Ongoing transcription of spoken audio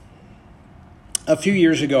A few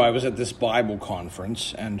years ago, I was at this Bible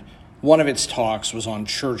conference, and one of its talks was on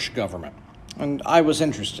church government, and I was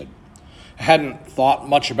interested. I hadn't thought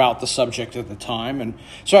much about the subject at the time, and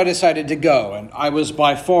so I decided to go, and I was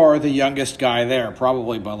by far the youngest guy there,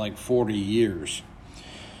 probably by like 40 years.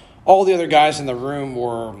 All the other guys in the room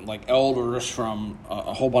were like elders from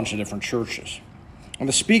a whole bunch of different churches. And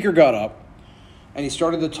the speaker got up, and he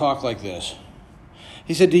started to talk like this.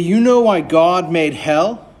 He said, "Do you know why God made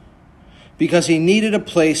hell? Because he needed a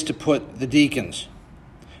place to put the deacons."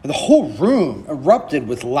 And the whole room erupted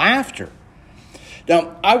with laughter.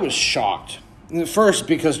 Now, I was shocked. First,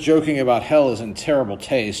 because joking about hell is in terrible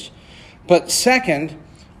taste. But second,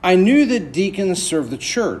 I knew that deacons serve the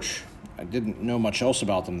church. I didn't know much else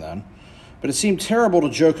about them then. But it seemed terrible to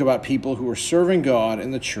joke about people who were serving God in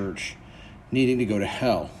the church needing to go to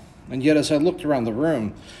hell. And yet, as I looked around the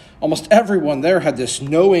room, almost everyone there had this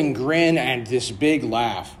knowing grin and this big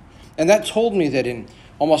laugh. And that told me that in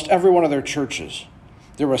almost every one of their churches,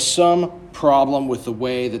 there was some problem with the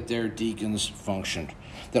way that their deacons functioned.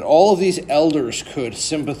 That all of these elders could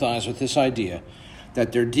sympathize with this idea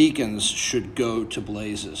that their deacons should go to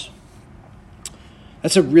blazes.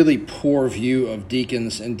 That's a really poor view of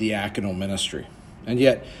deacons and diaconal ministry. And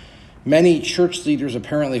yet, many church leaders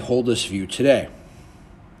apparently hold this view today.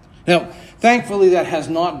 Now, thankfully, that has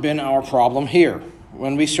not been our problem here.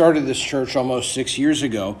 When we started this church almost 6 years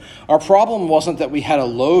ago, our problem wasn't that we had a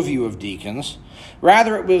low view of deacons.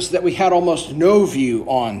 Rather, it was that we had almost no view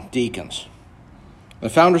on deacons. The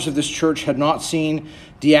founders of this church had not seen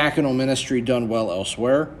diaconal ministry done well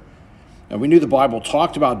elsewhere. Now, we knew the Bible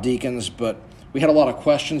talked about deacons, but we had a lot of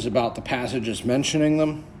questions about the passages mentioning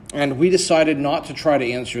them, and we decided not to try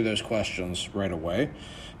to answer those questions right away,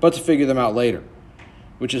 but to figure them out later,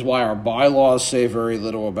 which is why our bylaws say very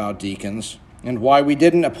little about deacons, and why we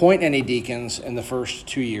didn't appoint any deacons in the first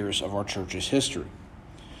 2 years of our church's history.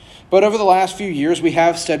 But over the last few years, we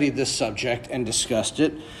have studied this subject and discussed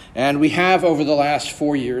it, and we have, over the last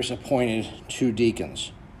 4 years, appointed 2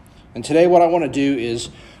 deacons. And today what I want to do is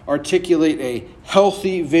articulate a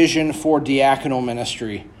healthy vision for diaconal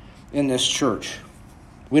ministry in this church.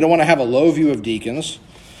 We don't want to have a low view of deacons,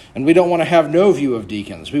 and we don't want to have no view of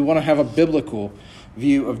deacons. We want to have a biblical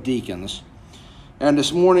view of deacons. And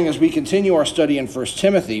this morning, as we continue our study in 1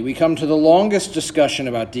 Timothy, we come to the longest discussion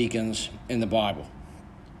about deacons in the Bible.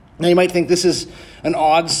 Now, you might think this is an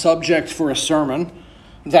odd subject for a sermon.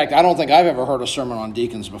 In fact, I don't think I've ever heard a sermon on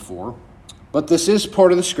deacons before. But this is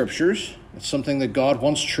part of the Scriptures. It's something that God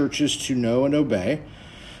wants churches to know and obey.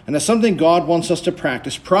 And it's something God wants us to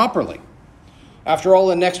practice properly. After all,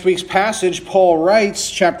 in next week's passage, Paul writes,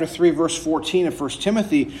 chapter 3, verse 14 of 1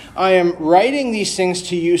 Timothy, "I am writing these things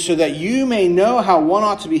to you so that you may know how one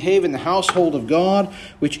ought to behave in the household of God,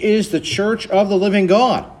 which is the church of the living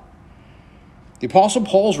God." The Apostle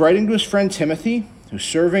Paul is writing to his friend Timothy, who's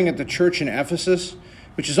serving at the church in Ephesus,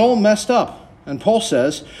 which is all messed up. And Paul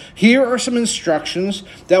says, here are some instructions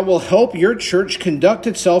that will help your church conduct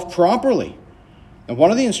itself properly. And one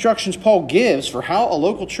of the instructions Paul gives for how a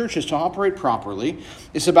local church is to operate properly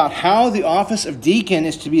is about how the office of deacon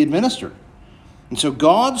is to be administered. And so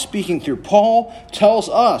God, speaking through Paul, tells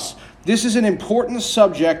us this is an important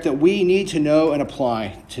subject that we need to know and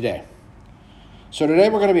apply today. So today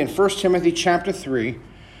we're going to be in 1 Timothy chapter 3,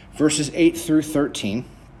 verses 8 through 13.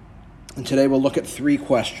 And today we'll look at 3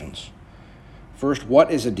 questions. First,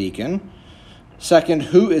 what is a deacon? Second,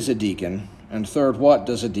 who is a deacon? And third, what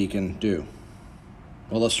does a deacon do?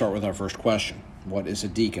 Well, let's start with our first question. What is a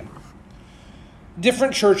deacon?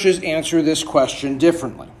 Different churches answer this question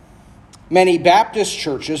differently. Many Baptist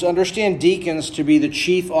churches understand deacons to be the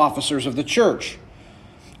chief officers of the church.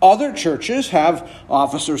 Other churches have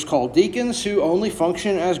officers called deacons who only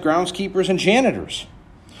function as groundskeepers and janitors.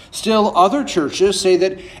 Still, other churches say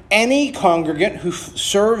that any congregant who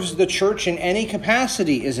serves the church in any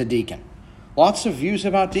capacity is a deacon. Lots of views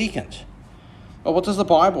about deacons. But what does the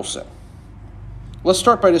Bible say? Let's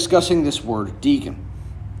start by discussing this word, deacon.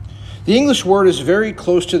 The English word is very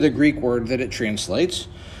close to the Greek word that it translates,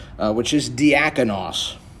 which is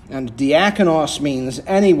diakonos. And diakonos means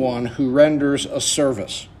anyone who renders a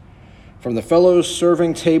service. From the fellows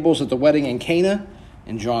serving tables at the wedding in Cana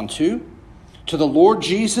in John 2, to the Lord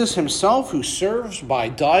Jesus himself who serves by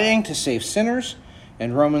dying to save sinners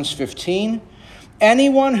in Romans 15,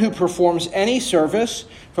 anyone who performs any service,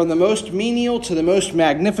 from the most menial to the most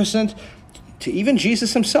magnificent, to even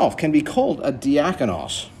Jesus himself, can be called a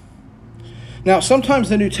diakonos. Now, sometimes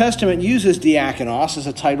the New Testament uses diakonos as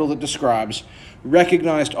a title that describes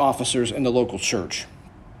recognized officers in the local church.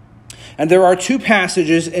 And there are 2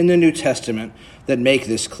 passages in the New Testament that make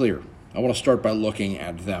this clear. I want to start by looking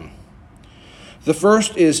at them. The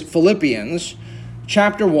first is Philippians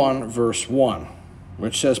chapter 1, verse 1,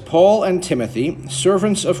 which says, Paul and Timothy,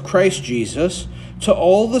 servants of Christ Jesus, to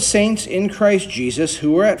all the saints in Christ Jesus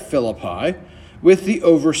who are at Philippi, with the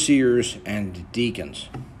overseers and deacons.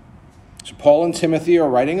 So Paul and Timothy are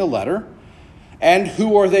writing a letter, and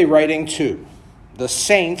who are they writing to? The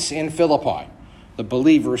saints in Philippi, the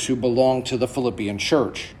believers who belong to the Philippian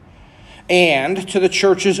church, and to the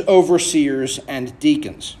church's overseers and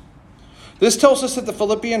deacons. This tells us that the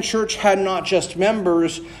Philippian church had not just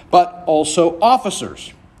members, but also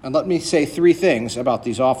officers. And let me say three things about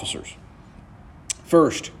these officers.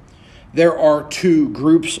 First, there are two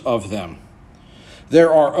groups of them.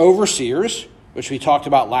 There are overseers, which we talked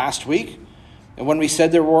about last week, and when we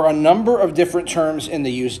said there were a number of different terms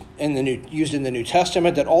used in the New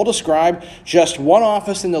Testament that all describe just one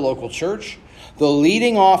office in the local church, the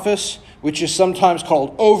leading office, which is sometimes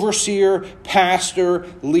called overseer, pastor,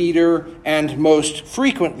 leader, and most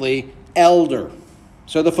frequently, elder.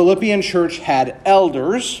 So the Philippian church had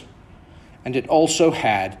elders, and it also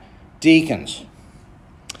had deacons.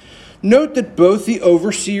 Note that both the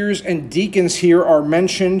overseers and deacons here are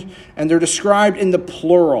mentioned, and they're described in the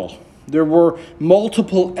plural. There were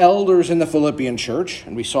multiple elders in the Philippian church,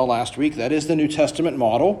 and we saw last week that is the New Testament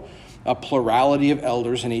model, a plurality of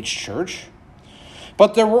elders in each church.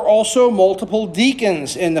 But there were also multiple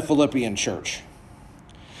deacons in the Philippian church.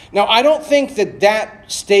 Now, I don't think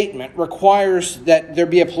that statement requires that there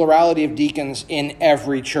be a plurality of deacons in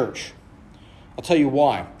every church. I'll tell you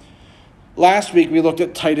why. Last week, we looked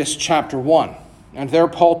at Titus chapter 1, and there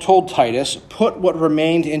Paul told Titus, put what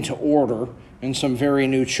remained into order in some very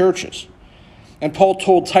new churches. And Paul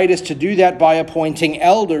told Titus to do that by appointing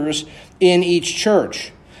elders in each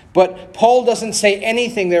church. But Paul doesn't say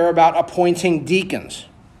anything there about appointing deacons.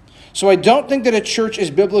 So I don't think that a church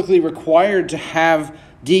is biblically required to have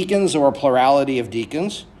deacons or a plurality of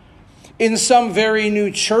deacons. In some very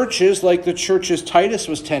new churches, like the churches Titus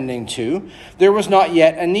was tending to, there was not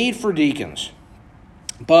yet a need for deacons.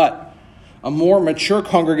 But a more mature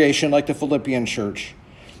congregation like the Philippian church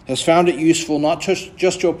has found it useful not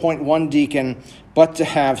just to appoint one deacon, but to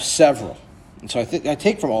have several. And so I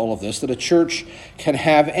take from all of this that a church can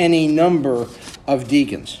have any number of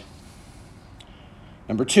deacons.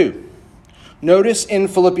 Number two, notice in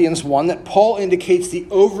Philippians 1 that Paul indicates the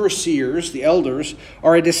overseers, the elders,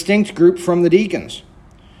 are a distinct group from the deacons.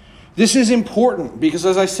 This is important because,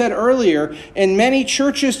 as I said earlier, in many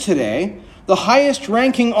churches today, the highest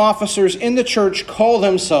ranking officers in the church call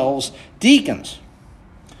themselves deacons.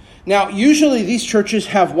 Now, usually these churches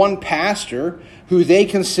have one pastor who they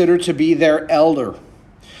consider to be their elder.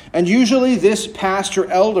 And usually this pastor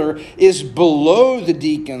elder is below the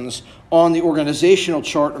deacons on the organizational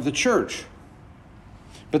chart of the church.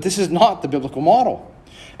 But this is not the biblical model.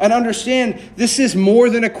 And understand, this is more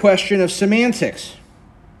than a question of semantics.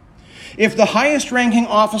 If the highest ranking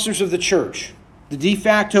officers of the church, the de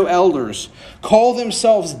facto elders, call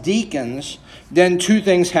themselves deacons, then two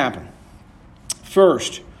things happen.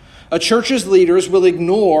 First, a church's leaders will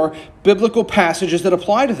ignore biblical passages that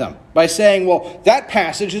apply to them by saying, well, that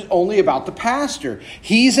passage is only about the pastor.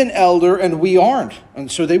 He's an elder and we aren't. And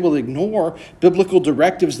so they will ignore biblical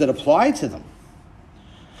directives that apply to them.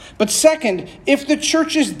 But second, if the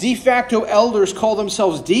church's de facto elders call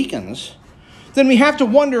themselves deacons, then we have to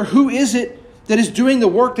wonder who is it that is doing the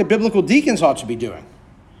work that biblical deacons ought to be doing.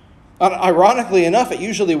 Ironically enough, it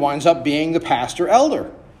usually winds up being the pastor elder.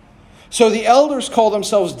 So the elders call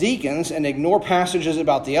themselves deacons and ignore passages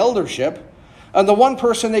about the eldership, and the one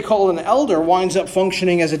person they call an elder winds up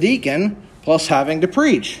functioning as a deacon, plus having to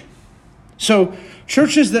preach. So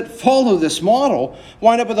churches that follow this model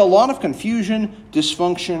wind up with a lot of confusion,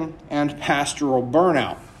 dysfunction, and pastoral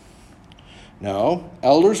burnout. No,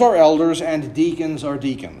 elders are elders and deacons are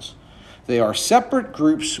deacons. They are separate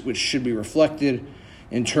groups which should be reflected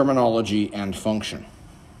in terminology and function.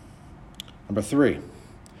 Number three,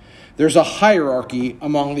 there's a hierarchy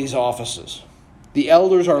among these offices. The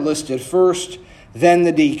elders are listed first, then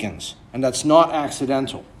the deacons, and that's not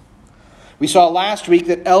accidental. We saw last week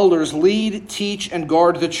that elders lead, teach, and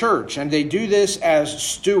guard the church, and they do this as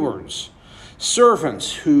stewards,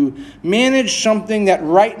 servants who manage something that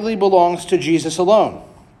rightly belongs to Jesus alone.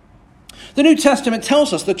 The New Testament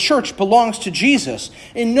tells us the church belongs to Jesus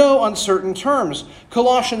in no uncertain terms.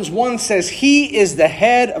 Colossians 1 says he is the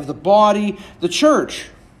head of the body, the church.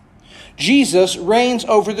 Jesus reigns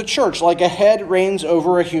over the church like a head reigns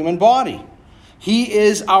over a human body. He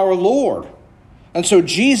is our Lord. And so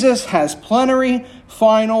Jesus has plenary,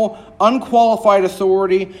 final, unqualified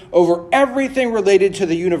authority over everything related to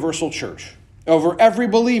the universal church. over every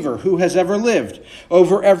believer who has ever lived,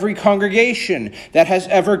 over every congregation that has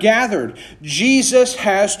ever gathered. Jesus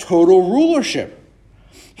has total rulership.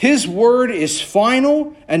 His word is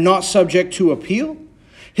final and not subject to appeal.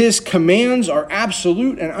 His commands are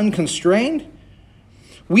absolute and unconstrained.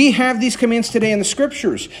 We have these commands today in the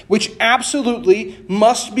Scriptures, which absolutely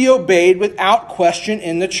must be obeyed without question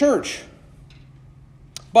in the church.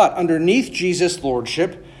 But underneath Jesus'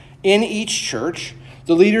 lordship in each church,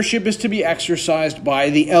 the leadership is to be exercised by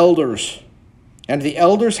the elders. And the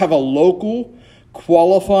elders have a local,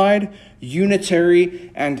 qualified,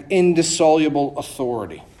 unitary, and indissoluble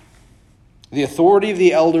authority. The authority of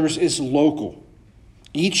the elders is local.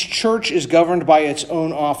 Each church is governed by its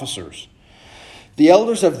own officers. The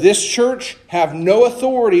elders of this church have no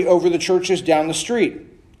authority over the churches down the street,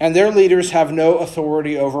 and their leaders have no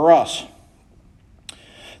authority over us.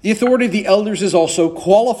 The authority of the elders is also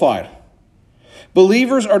qualified.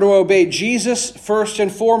 Believers are to obey Jesus first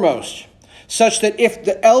and foremost, such that if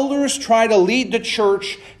the elders try to lead the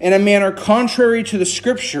church in a manner contrary to the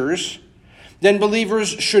Scriptures, then believers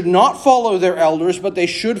should not follow their elders, but they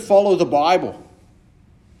should follow the Bible.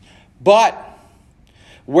 But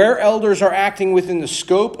where elders are acting within the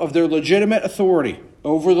scope of their legitimate authority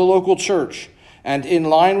over the local church and in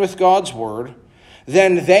line with God's word,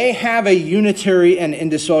 then they have a unitary and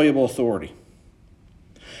indissoluble authority.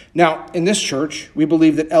 Now, in this church, we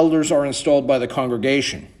believe that elders are installed by the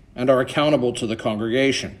congregation and are accountable to the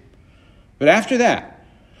congregation. But after that,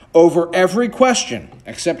 over every question,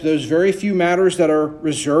 except those very few matters that are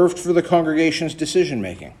reserved for the congregation's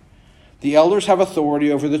decision-making, the elders have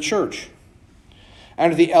authority over the church.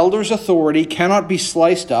 And the elders' authority cannot be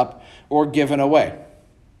sliced up or given away.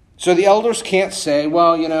 So the elders can't say,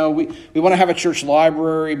 well, we want to have a church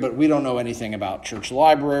library, but we don't know anything about church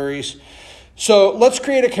libraries. So let's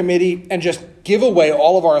create a committee and just give away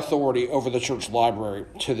all of our authority over the church library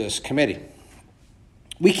to this committee.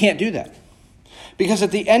 We can't do that. Because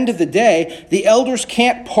at the end of the day, the elders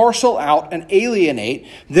can't parcel out and alienate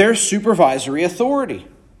their supervisory authority.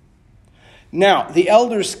 Now, the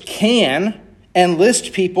elders can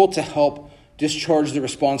enlist people to help discharge the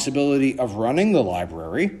responsibility of running the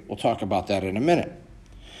library. We'll talk about that in a minute.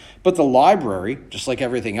 But the library, just like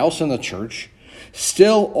everything else in the church,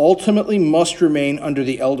 still ultimately must remain under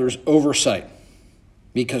the elders' oversight,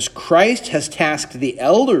 because Christ has tasked the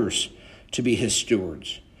elders to be his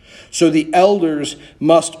stewards. So the elders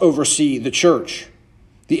must oversee the church.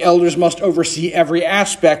 The elders must oversee every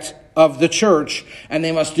aspect of the church, and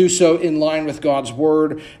they must do so in line with God's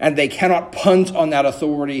word, and they cannot punt on that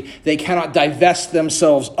authority. They cannot divest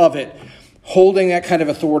themselves of it. Holding that kind of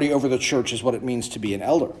authority over the church is what it means to be an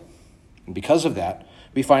elder. And because of that,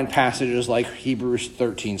 we find passages like Hebrews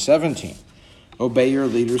 13:17. Obey your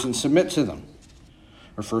leaders and submit to them.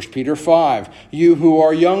 Or 1 Peter 5, you who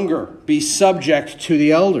are younger, be subject to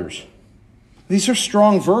the elders. These are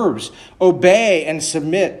strong verbs, obey and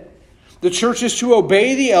submit. The church is to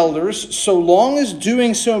obey the elders so long as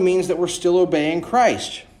doing so means that we're still obeying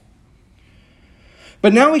Christ.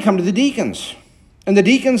 But now we come to the deacons. And the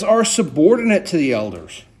deacons are subordinate to the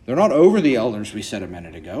elders. They're not over the elders, we said a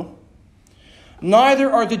minute ago.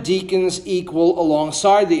 Neither are the deacons equal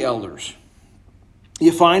alongside the elders.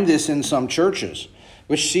 You find this in some churches,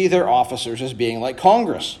 which see their officers as being like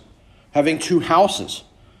Congress, having two houses.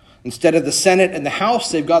 Instead of the Senate and the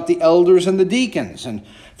House, they've got the elders and the deacons. And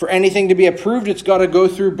for anything to be approved, it's got to go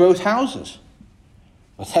through both houses.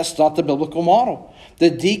 But that's not the biblical model. The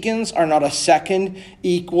deacons are not a second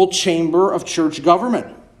equal chamber of church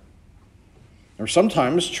government. Or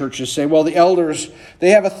sometimes churches say, well, the elders, they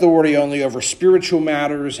have authority only over spiritual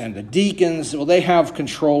matters, and the deacons, well, they have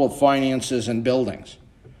control of finances and buildings.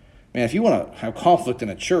 Man, if you want to have conflict in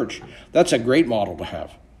a church, that's a great model to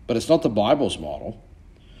have. But it's not the Bible's model.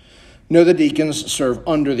 No, the deacons serve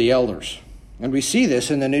under the elders. And we see this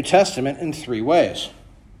in the New Testament in three ways.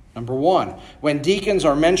 Number one, when deacons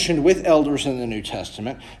are mentioned with elders in the New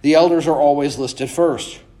Testament, the elders are always listed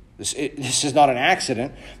first. This is not an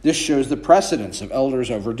accident. This shows the precedence of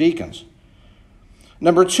elders over deacons.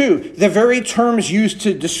 Number two, the very terms used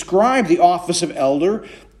to describe the office of elder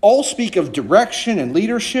all speak of direction and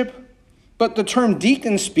leadership, but the term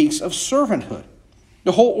deacon speaks of servanthood.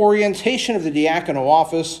 The whole orientation of the diaconal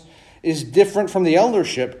office is different from the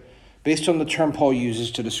eldership based on the term Paul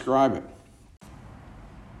uses to describe it.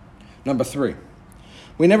 Number three,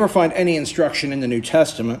 we never find any instruction in the New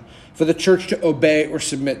Testament for the church to obey or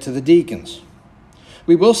submit to the deacons.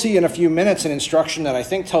 We will see in a few minutes an instruction that I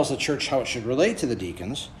think tells the church how it should relate to the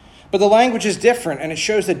deacons, but the language is different, and it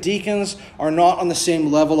shows that deacons are not on the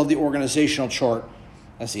same level of the organizational chart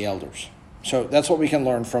as the elders. So that's what we can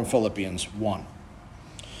learn from Philippians 1.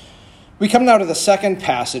 We come now to the second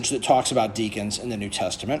passage that talks about deacons in the New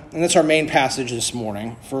Testament, and that's our main passage this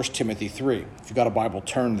morning, 1 Timothy 3. If you've got a Bible,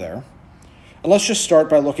 turn there. And let's just start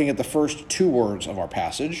by looking at the first two words of our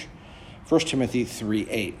passage, 1 Timothy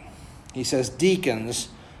 3:8. He says, deacons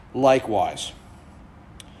likewise.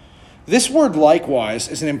 This word likewise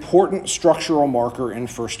is an important structural marker in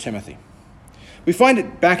 1 Timothy. We find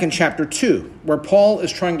it back in chapter 2, where Paul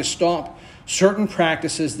is trying to stop certain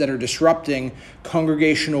practices that are disrupting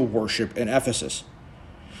congregational worship in Ephesus.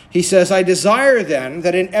 He says, I desire then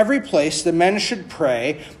that in every place the men should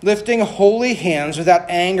pray, lifting holy hands without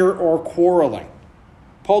anger or quarreling.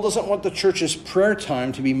 Paul doesn't want the church's prayer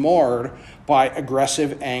time to be marred by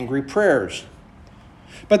aggressive, angry prayers.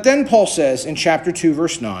 But then Paul says in chapter 2,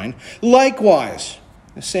 verse 9, likewise,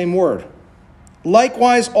 the same word,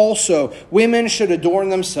 likewise also women should adorn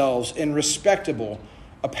themselves in respectable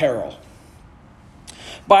apparel.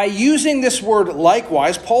 By using this word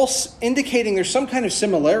likewise, Paul's indicating there's some kind of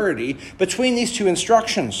similarity between these two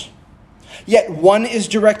instructions. Yet one is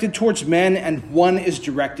directed towards men and one is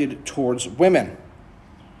directed towards women.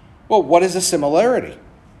 Well, what is the similarity?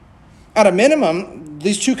 At a minimum,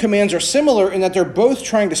 these two commands are similar in that they're both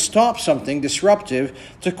trying to stop something disruptive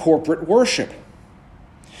to corporate worship.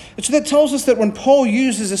 And so that tells us that when Paul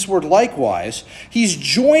uses this word likewise, he's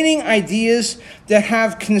joining ideas that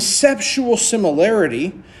have conceptual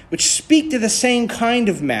similarity, which speak to the same kind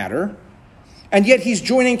of matter, and yet he's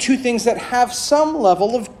joining two things that have some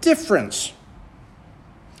level of difference.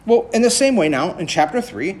 Well, in the same way now, in chapter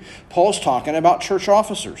 3, Paul's talking about church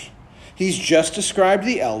officers. He's just described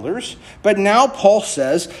the elders, but now Paul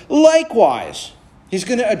says likewise. He's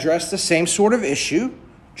going to address the same sort of issue,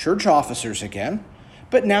 church officers again,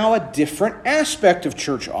 but now a different aspect of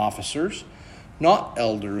church officers, not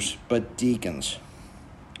elders, but deacons.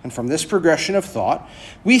 And from this progression of thought,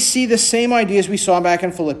 we see the same ideas we saw back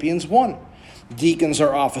in Philippians 1. Deacons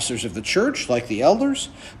are officers of the church, like the elders,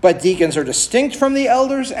 but deacons are distinct from the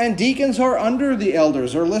elders, and deacons are under the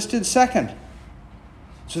elders, or listed second.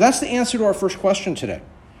 So that's the answer to our first question today.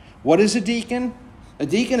 What is a deacon? A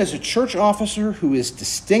deacon is a church officer who is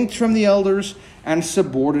distinct from the elders and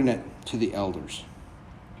subordinate to the elders.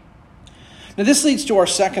 Now, this leads to our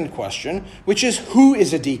second question, which is, who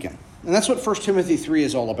is a deacon? And that's what 1 Timothy 3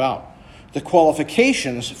 is all about, the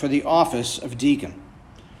qualifications for the office of deacon.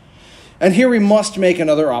 And here we must make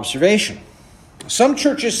another observation. Some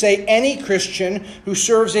churches say any Christian who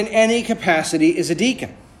serves in any capacity is a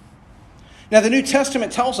deacon. Now, the New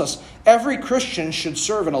Testament tells us every Christian should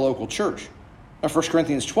serve in a local church. Now, 1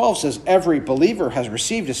 Corinthians 12 says every believer has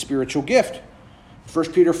received a spiritual gift.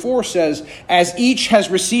 1 Peter 4 says, as each has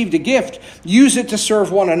received a gift, use it to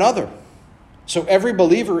serve one another. So every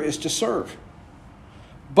believer is to serve.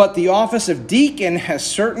 But the office of deacon has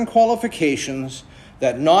certain qualifications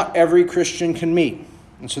that not every Christian can meet.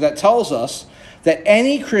 And so that tells us that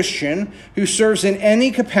any Christian who serves in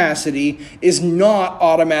any capacity is not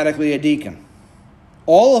automatically a deacon.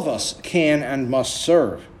 All of us can and must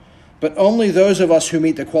serve, but only those of us who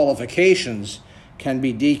meet the qualifications can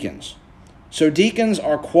be deacons. So deacons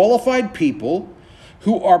are qualified people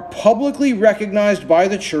who are publicly recognized by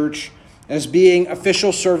the church as being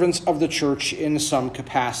official servants of the church in some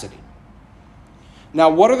capacity. Now,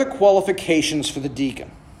 what are the qualifications for the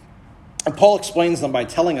deacon? And Paul explains them by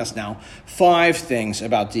telling us now 5 things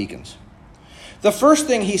about deacons. The first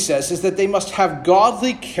thing he says is that they must have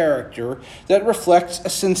godly character that reflects a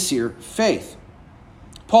sincere faith.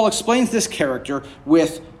 Paul explains this character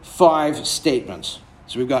with 5 statements.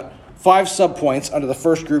 So we've got 5 subpoints under the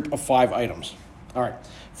first group of 5 items. All right.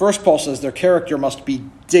 First, Paul says their character must be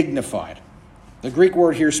dignified. The Greek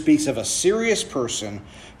word here speaks of a serious person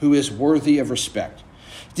who is worthy of respect.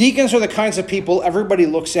 Deacons are the kinds of people everybody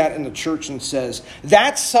looks at in the church and says,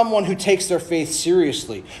 that's someone who takes their faith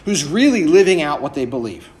seriously, who's really living out what they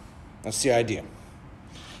believe. That's the idea.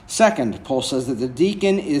 Second, Paul says that the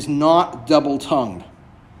deacon is not double-tongued.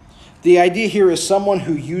 The idea here is someone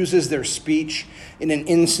who uses their speech in an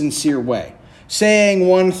insincere way, saying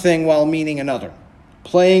one thing while meaning another,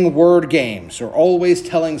 playing word games, or always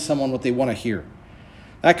telling someone what they want to hear.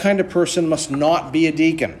 That kind of person must not be a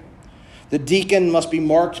deacon. The deacon must be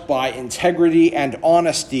marked by integrity and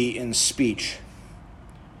honesty in speech.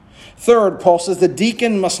 Third, Paul says the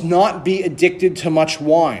deacon must not be addicted to much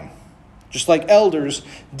wine. Just like elders,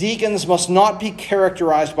 deacons must not be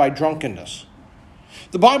characterized by drunkenness.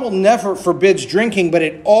 The Bible never forbids drinking, but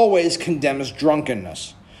it always condemns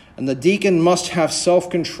drunkenness. And the deacon must have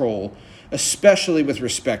self-control, especially with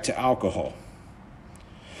respect to alcohol.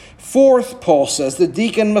 Fourth, Paul says, the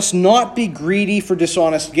deacon must not be greedy for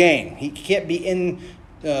dishonest gain. He can't be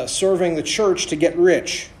serving the church to get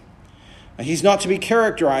rich. He's not to be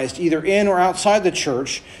characterized either in or outside the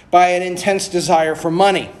church by an intense desire for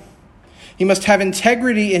money. He must have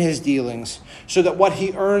integrity in his dealings so that what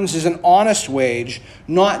he earns is an honest wage,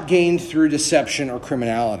 not gained through deception or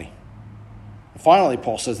criminality. Finally,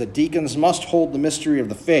 Paul says that deacons must hold the mystery of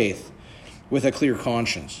the faith with a clear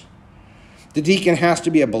conscience. The deacon has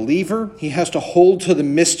to be a believer. He has to hold to the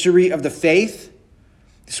mystery of the faith.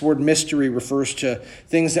 This word mystery refers to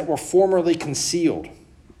things that were formerly concealed,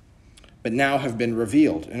 but now have been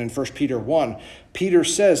revealed. And in 1 Peter 1, Peter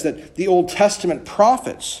says that the Old Testament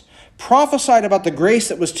prophets prophesied about the grace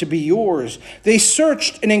that was to be yours. They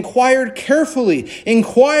searched and inquired carefully,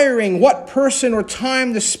 inquiring what person or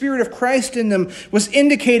time the Spirit of Christ in them was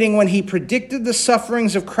indicating when he predicted the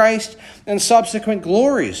sufferings of Christ and subsequent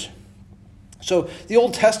glories. So the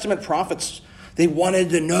Old Testament prophets, they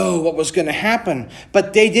wanted to know what was going to happen,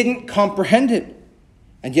 but they didn't comprehend it.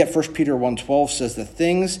 And yet 1 Peter 1:12 says the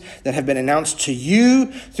things that have been announced to you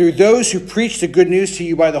through those who preach the good news to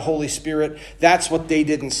you by the Holy Spirit, that's what they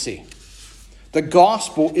didn't see. The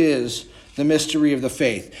gospel is the mystery of the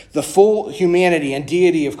faith, the full humanity and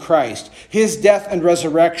deity of Christ, his death and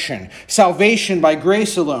resurrection, salvation by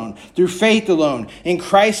grace alone, through faith alone, in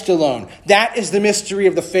Christ alone. That is the mystery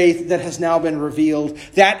of the faith that has now been revealed.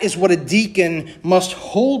 That is what a deacon must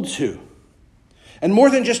hold to. And more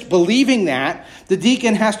than just believing that, the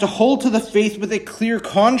deacon has to hold to the faith with a clear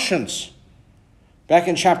conscience. Back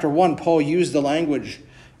in chapter 1, Paul used the language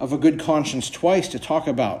of a good conscience twice to talk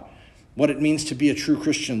about what it means to be a true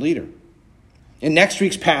Christian leader. In next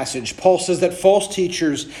week's passage, Paul says that false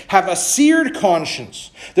teachers have a seared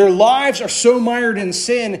conscience. Their lives are so mired in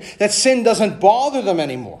sin that sin doesn't bother them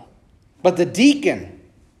anymore. But the deacon,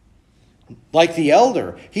 like the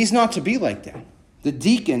elder, he's not to be like that. The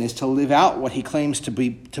deacon is to live out what he claims to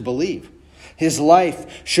believe. His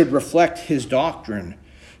life should reflect his doctrine,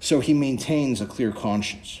 so he maintains a clear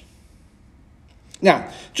conscience.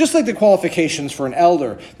 Now, just like the qualifications for an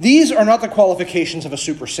elder, these are not the qualifications of a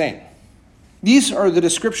super saint. These are the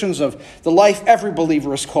descriptions of the life every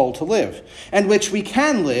believer is called to live, and which we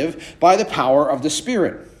can live by the power of the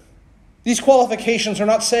Spirit. These qualifications are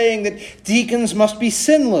not saying that deacons must be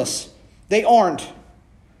sinless. They aren't.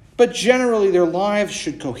 But generally, their lives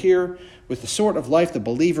should cohere with the sort of life the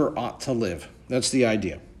believer ought to live. That's the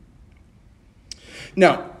idea.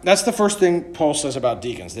 Now, that's the first thing Paul says about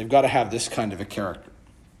deacons. They've got to have this kind of a character.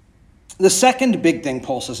 The second big thing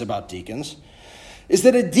Paul says about deacons is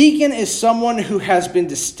that a deacon is someone who has been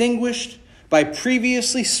distinguished by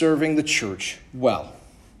previously serving the church well.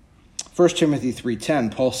 1 Timothy 3:10,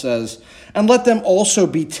 Paul says, "And let them also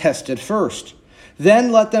be tested first.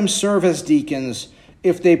 Then let them serve as deacons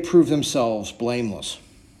if they prove themselves blameless."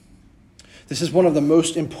 This is one of the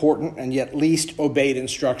most important and yet least obeyed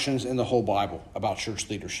instructions in the whole Bible about church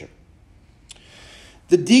leadership.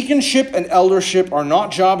 The deaconship and eldership are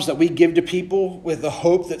not jobs that we give to people with the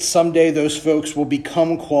hope that someday those folks will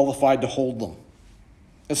become qualified to hold them.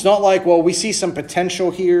 It's not like, well, we see some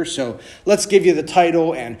potential here, so let's give you the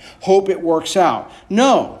title and hope it works out.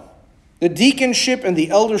 No. The deaconship and the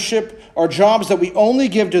eldership are jobs that we only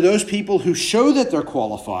give to those people who show that they're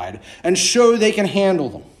qualified and show they can handle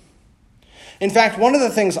them. In fact, one of the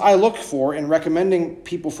things I look for in recommending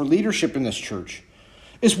people for leadership in this church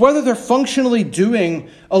is whether they're functionally doing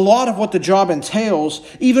a lot of what the job entails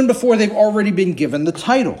even before they've already been given the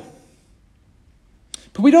title.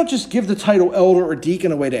 But we don't just give the title elder or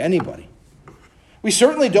deacon away to anybody. We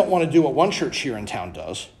certainly don't want to do what one church here in town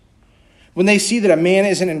does. When they see that a man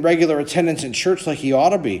isn't in regular attendance in church like he ought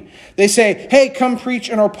to be, they say, "Hey, come preach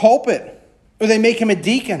in our pulpit," or they make him a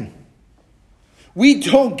deacon. We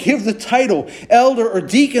don't give the title elder or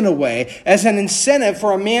deacon away as an incentive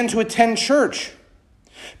for a man to attend church.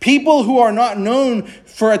 People who are not known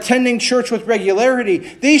for attending church with regularity,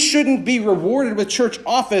 they shouldn't be rewarded with church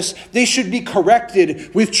office. They should be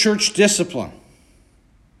corrected with church discipline.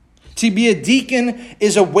 To be a deacon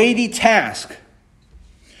is a weighty task.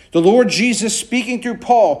 The Lord Jesus, speaking through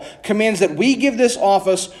Paul, commands that we give this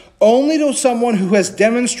office only to someone who has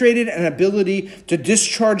demonstrated an ability to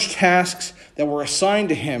discharge tasks that were assigned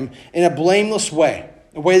to him in a blameless way,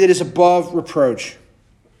 a way that is above reproach.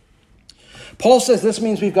 Paul says this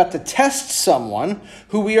means we've got to test someone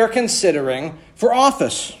who we are considering for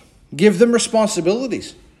office. Give them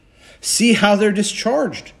responsibilities. See how they're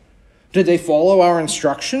discharged. Did they follow our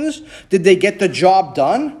instructions? Did they get the job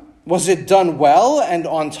done? Was it done well and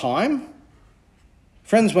on time?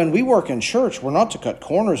 Friends, when we work in church, we're not to cut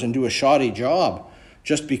corners and do a shoddy job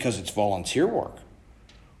just because it's volunteer work.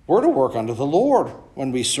 We're to work unto the Lord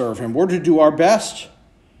when we serve him. We're to do our best.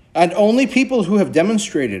 And only people who have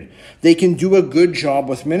demonstrated they can do a good job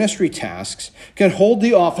with ministry tasks can hold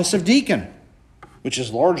the office of deacon, which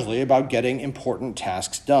is largely about getting important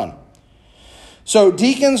tasks done. So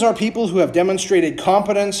deacons are people who have demonstrated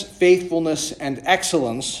competence, faithfulness, and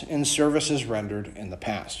excellence in services rendered in the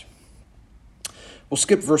past. We'll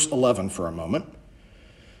skip verse 11 for a moment.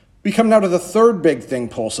 We come now to the third big thing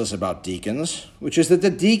Paul says about deacons, which is that the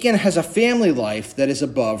deacon has a family life that is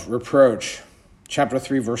above reproach. Chapter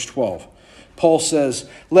 3, verse 12. Paul says,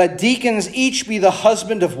 "Let deacons each be the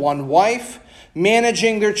husband of one wife,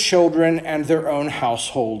 managing their children and their own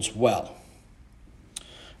households well."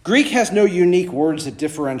 Greek has no unique words that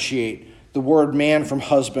differentiate the word man from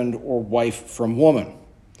husband or wife from woman.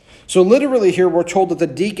 So literally here we're told that the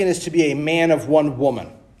deacon is to be a man of one woman.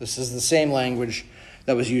 This is the same language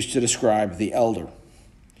that was used to describe the elder.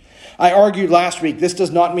 I argued last week this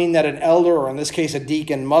does not mean that an elder, or in this case a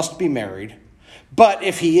deacon, must be married. But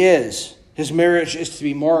if he is, his marriage is to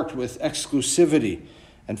be marked with exclusivity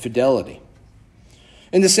and fidelity.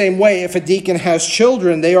 In the same way, if a deacon has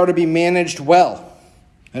children, they are to be managed well.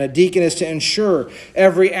 And a deacon is to ensure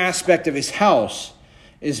every aspect of his house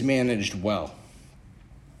is managed well.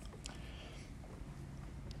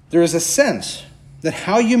 There is a sense that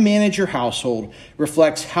how you manage your household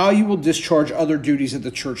reflects how you will discharge other duties that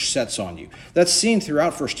the church sets on you. That's seen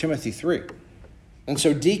throughout 1 Timothy 3. And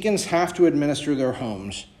so deacons have to administer their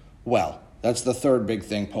homes well. That's the third big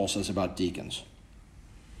thing Paul says about deacons.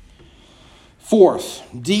 Fourth,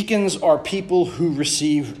 deacons are people who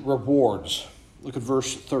receive rewards. Look at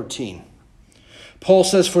verse 13. Paul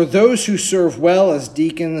says, "For those who serve well as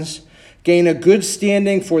deacons gain a good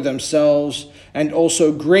standing for themselves and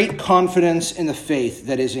also great confidence in the faith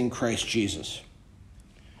that is in Christ Jesus."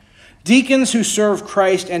 Deacons who serve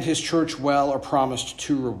Christ and his church well are promised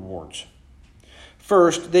two rewards.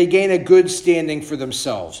 First, they gain a good standing for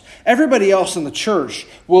themselves. Everybody else in the church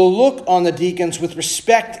will look on the deacons with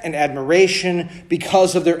respect and admiration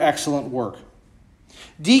because of their excellent work.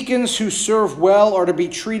 Deacons who serve well are to be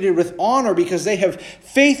treated with honor because they have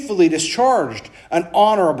faithfully discharged an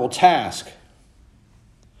honorable task.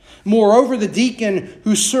 Moreover, the deacon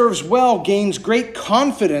who serves well gains great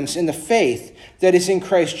confidence in the faith that is in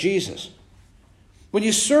Christ Jesus. When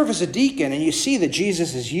you serve as a deacon and you see that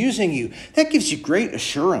Jesus is using you, that gives you great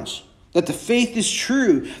assurance that the faith is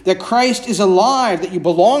true, that Christ is alive, that you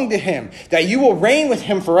belong to him, that you will reign with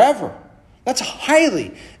him forever. That's a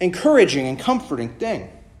highly encouraging and comforting thing.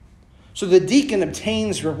 So the deacon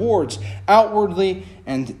obtains rewards outwardly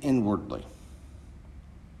and inwardly.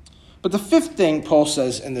 But the fifth thing Paul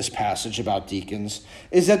says in this passage about deacons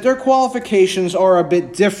is that their qualifications are a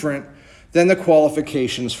bit different than the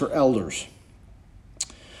qualifications for elders.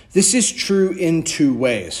 This is true in two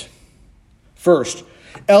ways. First,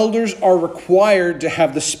 elders are required to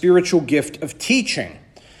have the spiritual gift of teaching,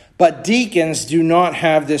 but deacons do not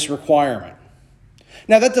have this requirement.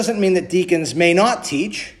 Now, that doesn't mean that deacons may not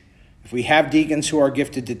teach. If we have deacons who are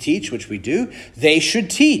gifted to teach, which we do, they should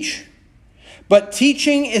teach. But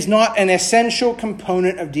teaching is not an essential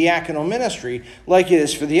component of diaconal ministry like it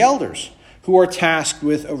is for the elders, who are tasked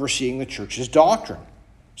with overseeing the church's doctrine.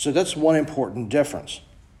 So that's one important difference.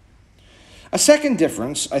 A second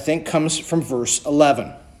difference, I think, comes from verse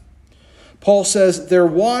 11. Paul says, "Their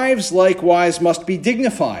wives likewise must be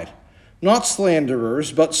dignified, not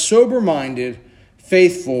slanderers, but sober-minded,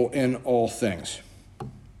 faithful in all things."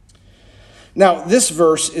 Now, this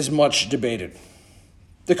verse is much debated.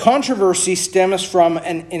 The controversy stems from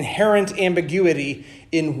an inherent ambiguity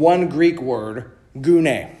in one Greek word,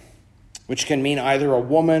 gune, which can mean either a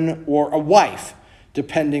woman or a wife,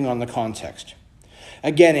 depending on the context.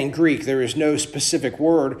 Again, in Greek, there is no specific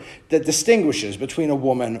word that distinguishes between a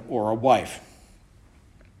woman or a wife.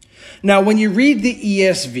 Now, when you read the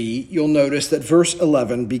ESV, you'll notice that verse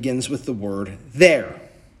 11 begins with the word there.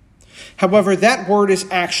 However, that word is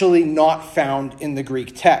actually not found in the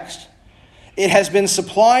Greek text. It has been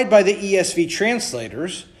supplied by the ESV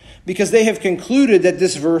translators because they have concluded that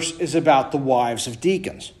this verse is about the wives of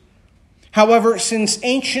deacons. However, since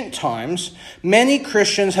ancient times, many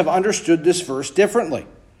Christians have understood this verse differently,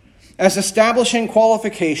 as establishing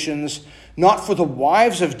qualifications not for the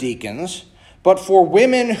wives of deacons, but for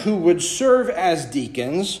women who would serve as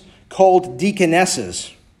deacons, called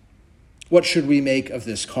deaconesses. What should we make of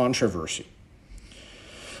this controversy?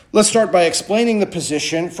 Let's start by explaining the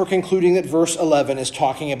position for concluding that verse 11 is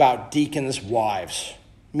talking about deacons' wives,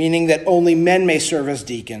 meaning that only men may serve as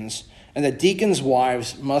deacons, and that deacons'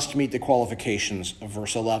 wives must meet the qualifications of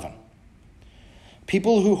verse 11.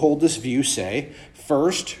 People who hold this view say,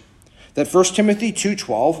 first, that 1 Timothy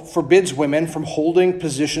 2:12 forbids women from holding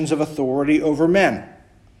positions of authority over men.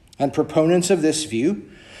 And proponents of this view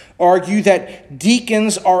argue that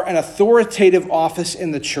deacons are an authoritative office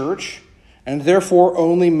in the church, and therefore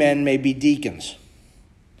only men may be deacons.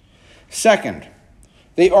 Second,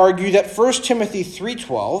 they argue that 1 Timothy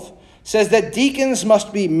 3:12 says that deacons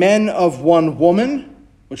must be men of one woman,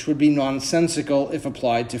 which would be nonsensical if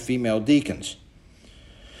applied to female deacons.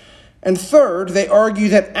 And third, they argue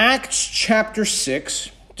that Acts chapter 6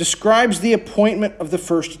 describes the appointment of the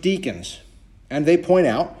first deacons, and they point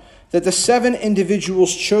out that the 7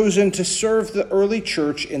 individuals chosen to serve the early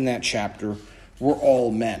church in that chapter were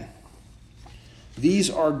all men. These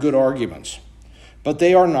are good arguments, but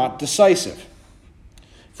they are not decisive.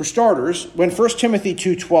 For starters, when 1 Timothy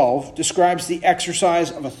 2:12 describes the exercise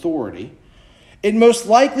of authority, it most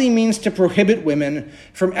likely means to prohibit women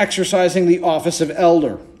from exercising the office of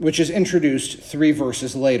elder, which is introduced 3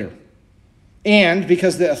 verses later. And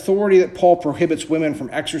because the authority that Paul prohibits women from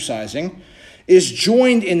exercising is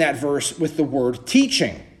joined in that verse with the word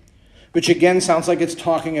teaching, which again sounds like it's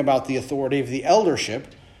talking about the authority of the eldership,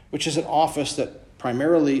 which is an office that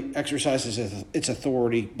primarily exercises its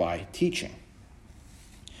authority by teaching.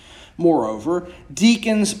 Moreover,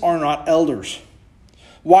 deacons are not elders.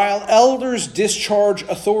 While elders discharge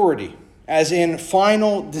authority, as in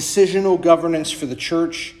final decisional governance for the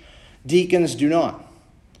church, deacons do not.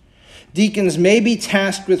 Deacons may be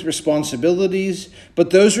tasked with responsibilities, but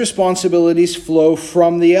those responsibilities flow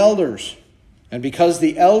from the elders. And because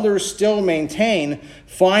the elders still maintain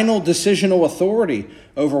final decisional authority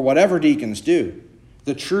over whatever deacons do,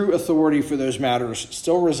 the true authority for those matters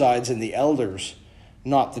still resides in the elders,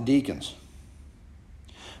 not the deacons.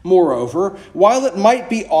 Moreover, while it might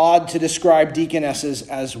be odd to describe deaconesses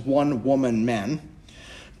as one-woman men,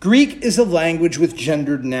 Greek is a language with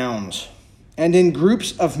gendered nouns. And in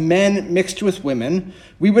groups of men mixed with women,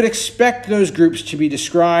 we would expect those groups to be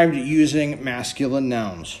described using masculine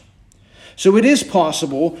nouns. So it is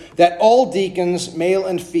possible that all deacons, male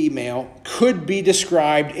and female, could be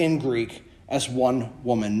described in Greek as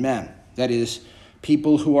one-woman men. That is,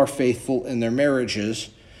 people who are faithful in their marriages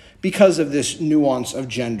because of this nuance of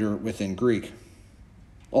gender within Greek.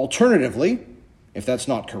 Alternatively, if that's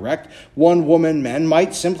not correct, one-woman men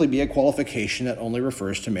might simply be a qualification that only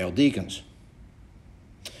refers to male deacons.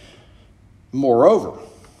 Moreover,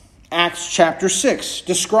 Acts chapter 6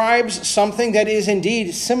 describes something that is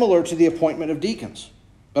indeed similar to the appointment of deacons.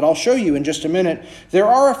 But I'll show you in just a minute, there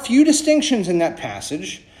are a few distinctions in that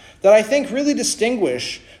passage that I think really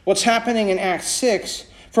distinguish what's happening in Acts 6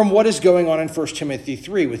 from what is going on in 1 Timothy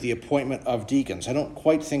 3 with the appointment of deacons. I don't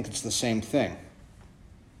quite think it's the same thing.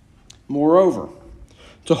 Moreover,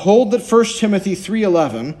 to hold that 1 Timothy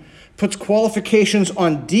 3:11 puts qualifications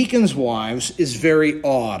on deacons' wives is very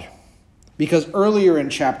odd, because earlier in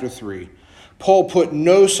chapter 3, Paul put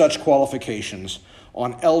no such qualifications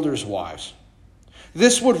on elders' wives.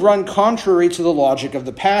 This would run contrary to the logic of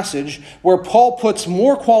the passage, where Paul puts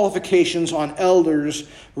more qualifications on elders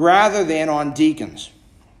rather than on deacons.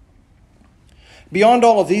 Beyond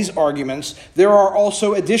all of these arguments, there are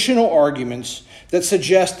also additional arguments that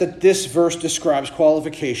suggest that this verse describes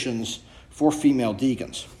qualifications for female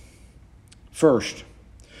deacons. First,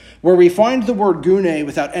 where we find the word gune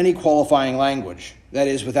without any qualifying language, that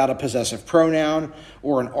is, without a possessive pronoun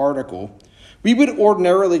or an article, we would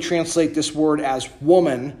ordinarily translate this word as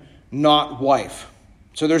woman, not wife.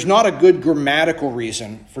 So there's not a good grammatical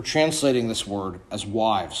reason for translating this word as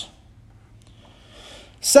wives.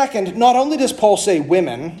 Second, not only does Paul say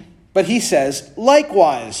women, but he says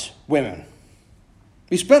likewise women.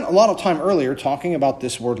 We spent a lot of time earlier talking about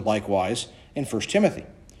this word likewise in 1 Timothy.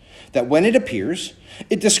 That when it appears,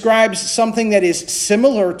 it describes something that is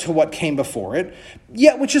similar to what came before it,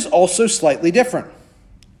 yet which is also slightly different.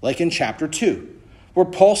 Like in chapter 2, where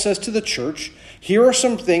Paul says to the church, here are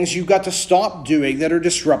some things you've got to stop doing that are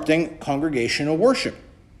disrupting congregational worship.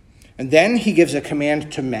 And then he gives a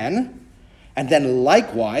command to men, and then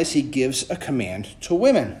likewise he gives a command to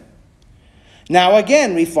women. Now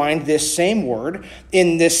again, we find this same word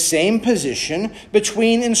in this same position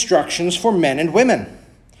between instructions for men and women.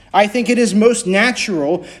 I think it is most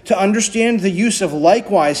natural to understand the use of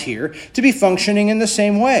likewise here to be functioning in the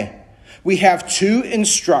same way. We have 2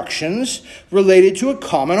 instructions related to a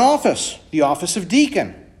common office, the office of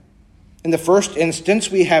deacon. In the first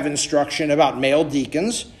instance, we have instruction about male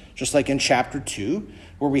deacons, just like in chapter 2,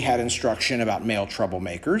 where we had instruction about male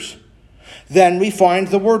troublemakers. Then we find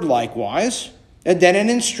the word likewise, and then an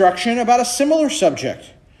instruction about a similar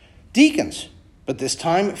subject, deacons, but this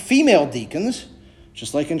time female deacons.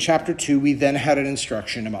 Just like in chapter 2, we then had an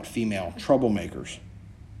instruction about female troublemakers.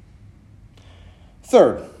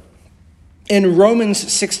 Third, in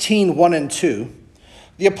Romans 16, 1 and 2,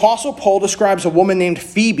 the Apostle Paul describes a woman named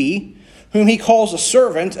Phoebe, whom he calls a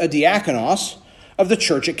servant, a diakonos, of the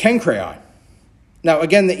church at Cenchreae. Now,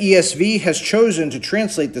 again, the ESV has chosen to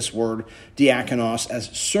translate this word diakonos as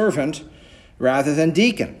servant rather than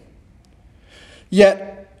deacon.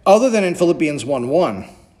 Yet, other than in Philippians 1:1,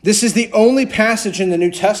 this is the only passage in the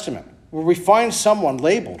New Testament where we find someone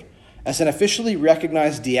labeled as an officially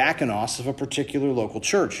recognized diakonos of a particular local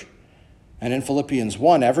church. And in Philippians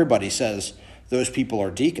 1, everybody says those people are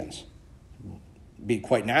deacons. It'd be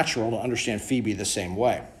quite natural to understand Phoebe the same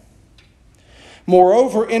way.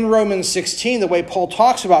 Moreover, in Romans 16, the way Paul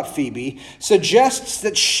talks about Phoebe suggests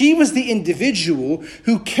that she was the individual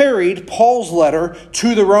who carried Paul's letter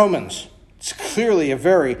to the Romans. It's clearly a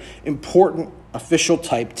very important official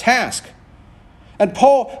type task. And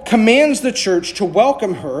Paul commands the church to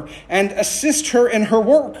welcome her and assist her in her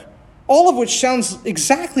work, all of which sounds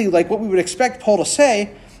exactly like what we would expect Paul to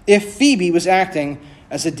say if Phoebe was acting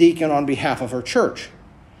as a deacon on behalf of her church.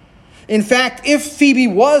 In fact, if Phoebe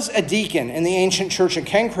was a deacon in the ancient church in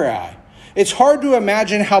Cenchreae, it's hard to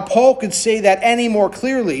imagine how Paul could say that any more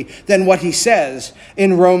clearly than what he says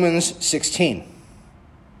in Romans 16.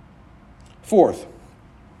 Fourth,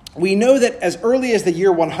 we know that as early as the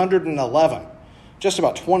year 111, just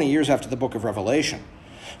about 20 years after the book of Revelation,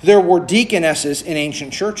 there were deaconesses in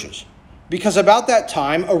ancient churches. Because about that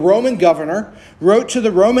time, a Roman governor wrote to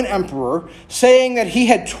the Roman emperor saying that he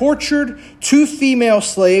had tortured 2 female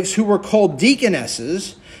slaves who were called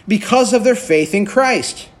deaconesses because of their faith in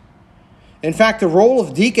Christ. In fact, the role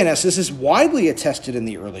of deaconesses is widely attested in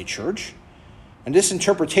the early church. And this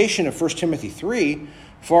interpretation of 1 Timothy 3,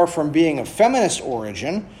 far from being of feminist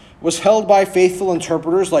origin, was held by faithful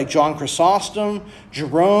interpreters like John Chrysostom,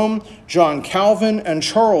 Jerome, John Calvin, and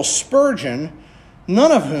Charles Spurgeon,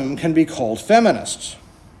 none of whom can be called feminists.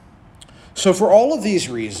 So for all of these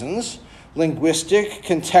reasons, linguistic,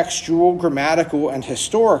 contextual, grammatical, and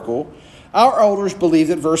historical, our elders believe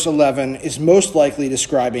that verse 11 is most likely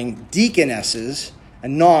describing deaconesses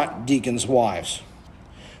and not deacons' wives.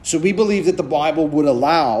 So we believe that the Bible would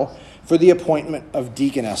allow for the appointment of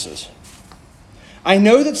deaconesses. I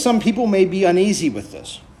know that some people may be uneasy with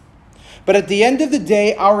this, but at the end of the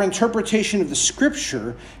day, our interpretation of the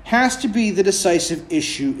Scripture has to be the decisive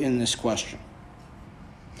issue in this question.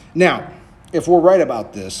 Now, if we're right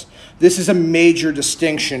about this, this is a major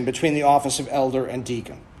distinction between the office of elder and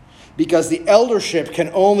deacon, because the eldership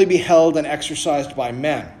can only be held and exercised by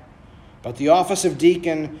men, but the office of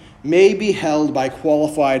deacon may be held by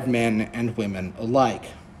qualified men and women alike.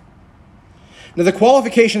 Now, the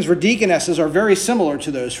qualifications for deaconesses are very similar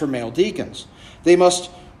to those for male deacons. They must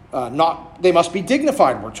be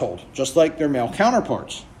dignified, we're told, just like their male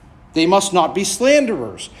counterparts. They must not be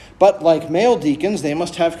slanderers, but like male deacons, they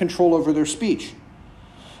must have control over their speech.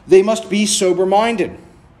 They must be sober-minded.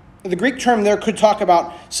 The Greek term there could talk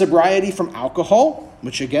about sobriety from alcohol,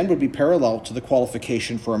 which again would be parallel to the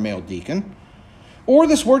qualification for a male deacon. Or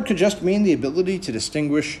this word could just mean the ability to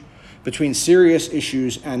distinguish between serious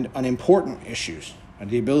issues and unimportant issues, and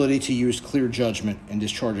the ability to use clear judgment in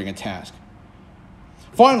discharging a task.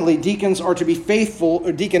 Finally, deaconesses are to be faithful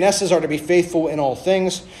in all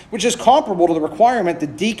things, which is comparable to the requirement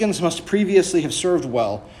that deacons must previously have served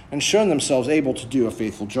well and shown themselves able to do a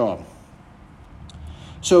faithful job.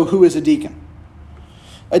 So who is a deacon?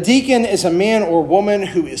 A deacon is a man or woman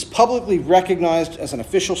who is publicly recognized as an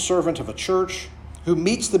official servant of a church, who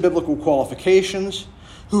meets the biblical qualifications,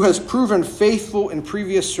 who has proven faithful in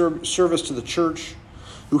previous service to the church,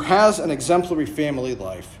 who has an exemplary family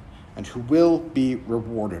life, and who will be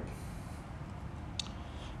rewarded.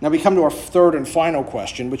 Now we come to our third and final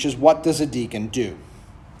question, which is, what does a deacon do?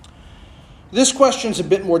 This question is a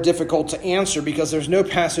bit more difficult to answer because there's no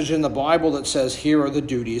passage in the Bible that says, here are the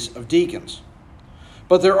duties of deacons.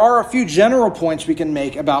 But there are a few general points we can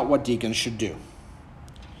make about what deacons should do.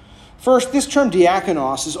 First, this term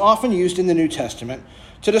diakonos is often used in the New Testament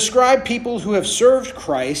to describe people who have served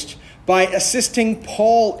Christ by assisting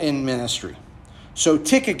Paul in ministry. So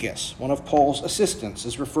Tychicus, one of Paul's assistants,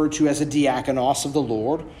 is referred to as a diakonos of the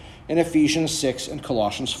Lord in Ephesians 6 and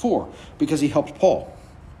Colossians 4, because he helped Paul.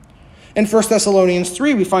 In 1 Thessalonians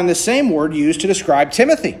 3, we find the same word used to describe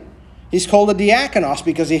Timothy. He's called a diakonos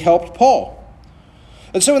because he helped Paul.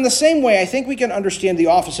 And so in the same way, I think we can understand the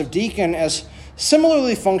office of deacon as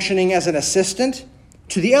similarly functioning as an assistant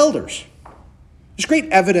to the elders. There's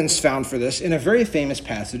great evidence found for this in a very famous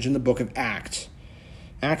passage in the book of Acts.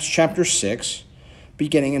 Acts chapter 6,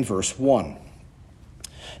 beginning in verse 1.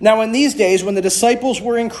 Now in these days, when the disciples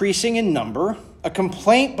were increasing in number, a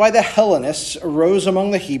complaint by the Hellenists arose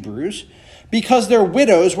among the Hebrews because their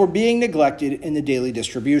widows were being neglected in the daily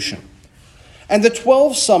distribution. And the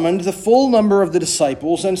 12 summoned the full number of the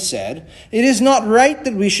disciples and said, "It is not right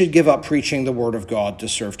that we should give up preaching the word of God to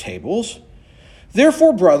serve tables.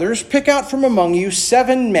 Therefore, brothers, pick out from among you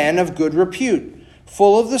 7 men of good repute,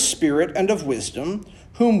 full of the Spirit and of wisdom,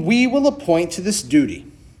 whom we will appoint to this duty.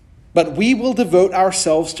 But we will devote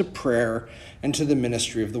ourselves to prayer and to the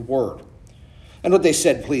ministry of the word." And what they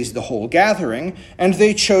said pleased the whole gathering, and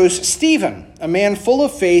they chose Stephen, a man full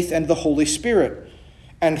of faith and the Holy Spirit,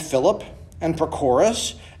 and Philip, and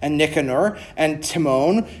Prochorus, and Nicanor, and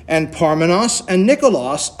Timon, and Parmenas, and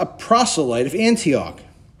Nicholas, a proselyte of Antioch.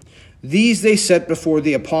 These they set before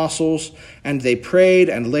the apostles, and they prayed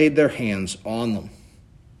and laid their hands on them.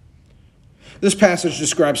 This passage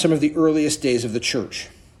describes some of the earliest days of the church.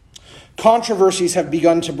 Controversies have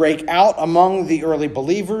begun to break out among the early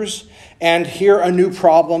believers, and here a new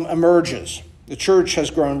problem emerges. The church has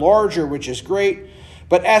grown larger, which is great,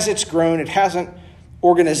 but as it's grown, it hasn't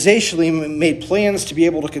organizationally made plans to be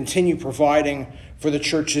able to continue providing for the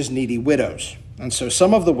church's needy widows. And so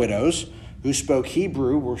some of the widows who spoke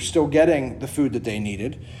Hebrew were still getting the food that they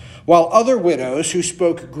needed, while other widows who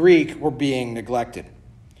spoke Greek were being neglected.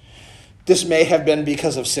 This may have been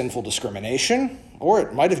because of sinful discrimination, or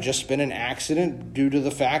it might have just been an accident due to the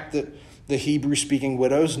fact that the Hebrew-speaking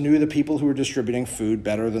widows knew the people who were distributing food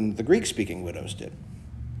better than the Greek-speaking widows did.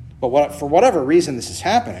 But for whatever reason this is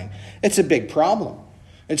happening, it's a big problem.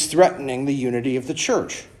 It's threatening the unity of the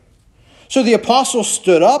church. So the apostles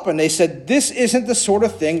stood up and they said, "This isn't the sort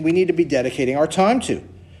of thing we need to be dedicating our time to.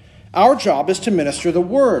 Our job is to minister the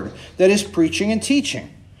word, that is preaching and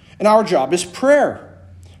teaching. And our job is prayer.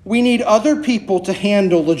 We need other people to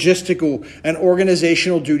handle logistical and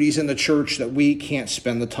organizational duties in the church that we can't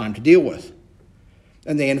spend the time to deal with."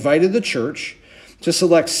 And they invited the church to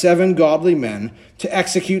select 7 godly men to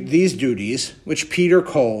execute these duties, which Peter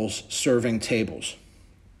calls serving tables.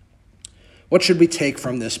 What should we take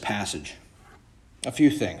from this passage? A few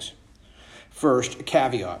things. First, a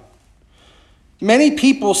caveat. Many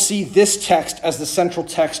people see this text as the central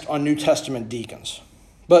text on New Testament deacons.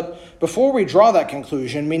 But before we draw that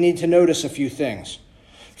conclusion, we need to notice a few things.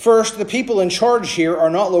 First, the people in charge here are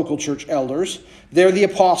not local church elders. They're the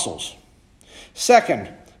apostles. Second,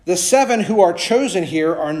 the 7 who are chosen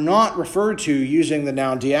here are not referred to using the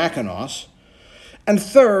noun diakonos. And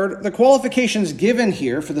third, the qualifications given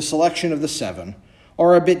here for the selection of the 7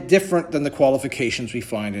 are a bit different than the qualifications we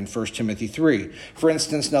find in 1 Timothy 3. For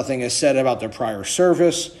instance, nothing is said about their prior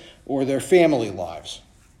service or their family lives.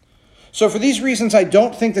 So for these reasons, I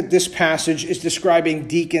don't think that this passage is describing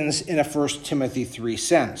deacons in a 1 Timothy 3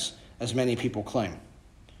 sense, as many people claim.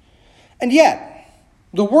 And yet,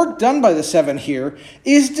 the work done by the 7 here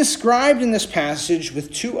is described in this passage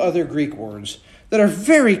with 2 other Greek words that are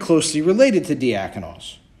very closely related to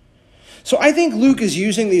diakonos. So I think Luke is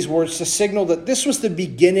using these words to signal that this was the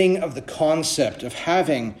beginning of the concept of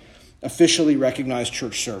having officially recognized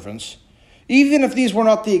church servants, even if these were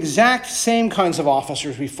not the exact same kinds of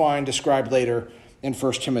officers we find described later in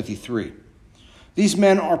 1 Timothy 3. These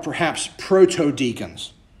men are perhaps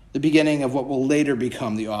proto-deacons, the beginning of what will later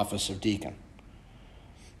become the office of deacon.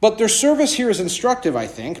 But their service here is instructive, I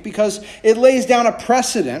think, because it lays down a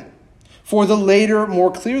precedent for the later,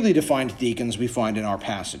 more clearly defined deacons we find in our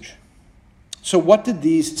passage. So what did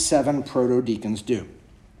these 7 proto-deacons do?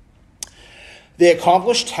 They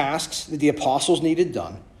accomplished tasks that the apostles needed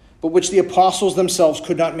done, but which the apostles themselves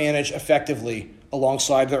could not manage effectively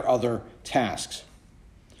alongside their other tasks.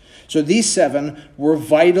 So these 7 were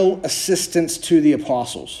vital assistants to the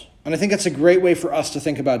apostles. And I think that's a great way for us to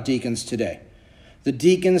think about deacons today. The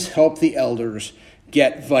deacons help the elders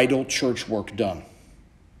get vital church work done.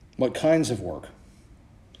 What kinds of work?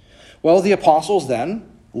 Well, the apostles then,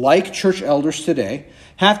 like church elders today,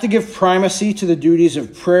 have to give primacy to the duties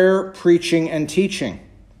of prayer, preaching, and teaching.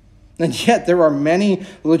 And yet there are many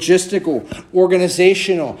logistical,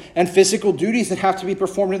 organizational, and physical duties that have to be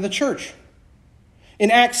performed in the church.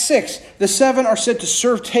 In Acts 6, the 7 are said to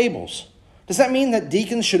serve tables. Does that mean that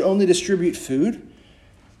deacons should only distribute food?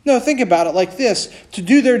 No, think about it like this. To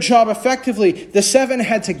do their job effectively, the 7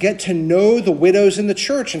 had to get to know the widows in the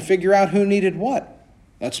church and figure out who needed what.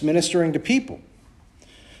 That's ministering to people.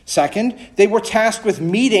 Second, they were tasked with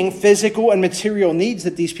meeting physical and material needs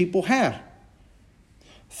that these people had.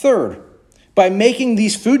 Third, by making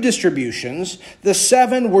these food distributions, the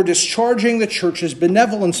 7 were discharging the church's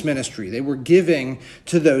benevolence ministry. They were giving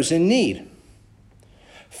to those in need.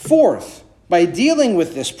 Fourth, by dealing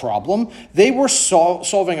with this problem, they were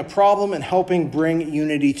solving a problem and helping bring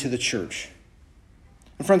unity to the church.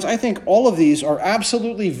 And friends, I think all of these are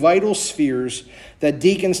absolutely vital spheres that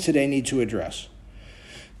deacons today need to address.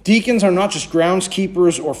 Deacons are not just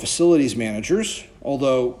groundskeepers or facilities managers,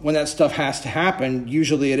 although when that stuff has to happen,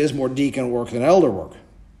 usually it is more deacon work than elder work.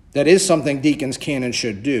 That is something deacons can and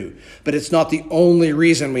should do, but it's not the only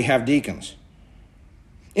reason we have deacons.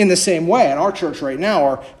 In the same way, in our church right now,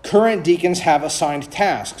 our current deacons have assigned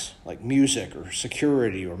tasks like music or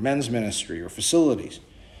security or men's ministry or facilities.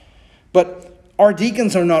 But our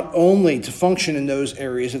deacons are not only to function in those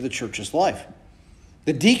areas of the church's life.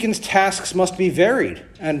 The deacons' tasks must be varied,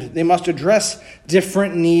 and they must address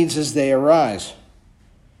different needs as they arise.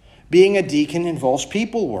 Being a deacon involves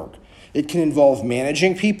people work. It can involve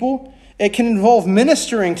managing people. It can involve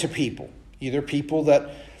ministering to people, either people that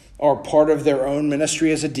are part of their own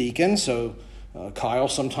ministry as a deacon. So Kyle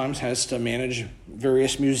sometimes has to manage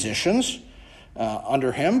various musicians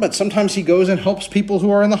under him, but sometimes he goes and helps people who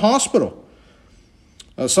are in the hospital.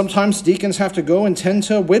 Sometimes deacons have to go and tend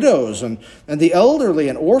to widows and the elderly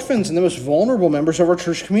and orphans and the most vulnerable members of our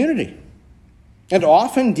church community. And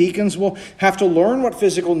often deacons will have to learn what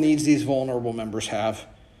physical needs these vulnerable members have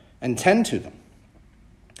and tend to them.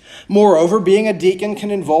 Moreover, being a deacon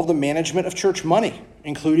can involve the management of church money,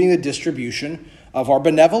 including the distribution of our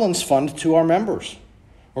benevolence fund to our members,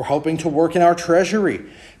 or helping to work in our treasury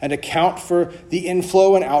and account for the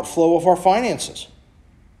inflow and outflow of our finances.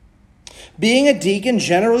 Being a deacon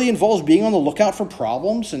generally involves being on the lookout for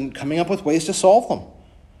problems and coming up with ways to solve them.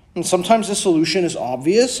 And sometimes the solution is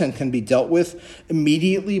obvious and can be dealt with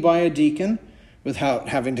immediately by a deacon without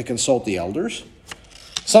having to consult the elders.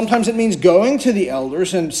 Sometimes it means going to the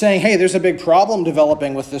elders and saying, hey, there's a big problem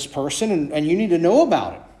developing with this person, and you need to know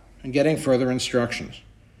about it, and getting further instructions.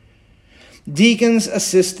 Deacons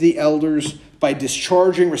assist the elders by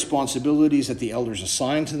discharging responsibilities that the elders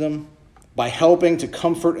assign to them, by helping to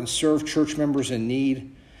comfort and serve church members in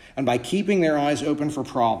need, and by keeping their eyes open for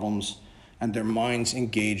problems and their minds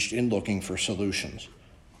engaged in looking for solutions.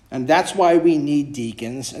 And that's why we need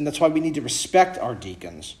deacons, and that's why we need to respect our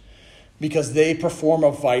deacons, because they perform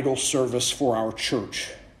a vital service for our church,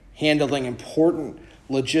 handling important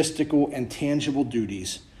logistical and tangible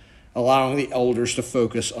duties, allowing the elders to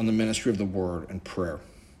focus on the ministry of the word and prayer.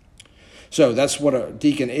 So that's what a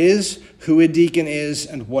deacon is, who a deacon is,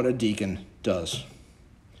 and what a deacon does.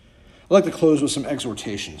 I'd like to close with some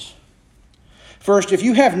exhortations. First, if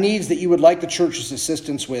you have needs that you would like the church's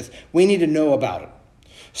assistance with, we need to know about it.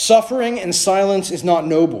 Suffering in silence is not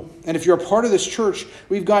noble. And if you're a part of this church,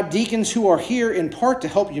 we've got deacons who are here in part to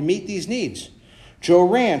help you meet these needs. Joe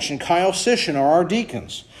Ranch and Kyle Sishin are our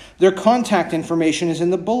deacons. Their contact information is in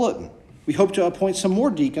the bulletin. We hope to appoint some more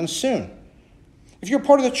deacons soon. If you're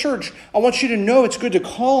part of the church, I want you to know it's good to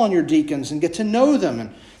call on your deacons and get to know them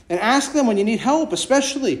and ask them when you need help,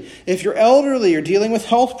 especially if you're elderly or dealing with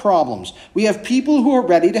health problems. We have people who are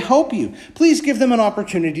ready to help you. Please give them an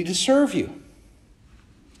opportunity to serve you.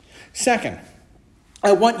 Second,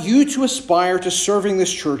 I want you to aspire to serving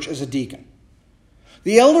this church as a deacon.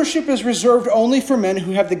 The eldership is reserved only for men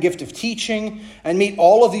who have the gift of teaching and meet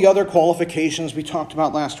all of the other qualifications we talked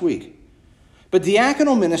about last week. But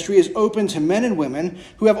diaconal ministry is open to men and women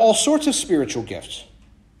who have all sorts of spiritual gifts.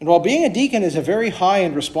 And while being a deacon is a very high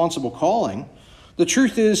and responsible calling, the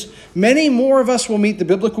truth is many more of us will meet the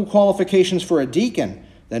biblical qualifications for a deacon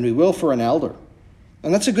than we will for an elder.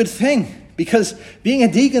 And that's a good thing, because being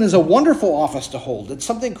a deacon is a wonderful office to hold. It's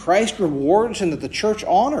something Christ rewards and that the church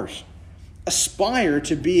honors. Aspire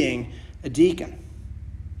to being a deacon.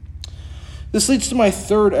 This leads to my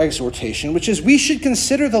third exhortation, which is we should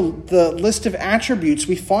consider the list of attributes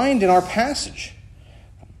we find in our passage.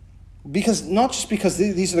 Because not just because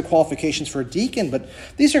these are the qualifications for a deacon, but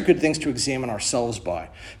these are good things to examine ourselves by.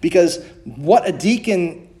 Because what a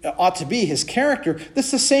deacon ought to be, his character, this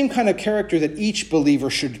is the same kind of character that each believer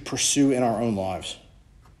should pursue in our own lives.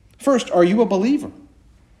 First, are you a believer?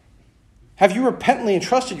 Have you repentantly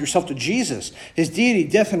entrusted yourself to Jesus, his deity,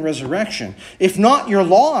 death, and resurrection? If not, you're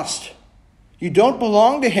lost. You don't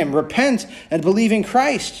belong to him. Repent and believe in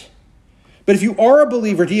Christ. But if you are a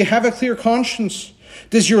believer, do you have a clear conscience?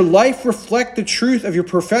 Does your life reflect the truth of your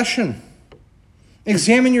profession?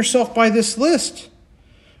 Examine yourself by this list.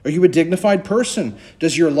 Are you a dignified person?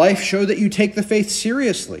 Does your life show that you take the faith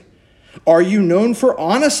seriously? Are you known for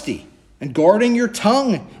honesty and guarding your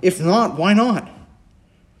tongue? If not, why not?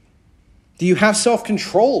 Do you have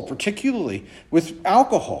self-control, particularly with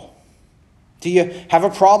alcohol? Do you have a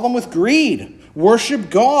problem with greed? Worship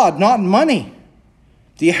God, not money.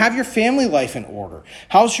 Do you have your family life in order?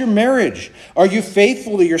 How's your marriage? Are you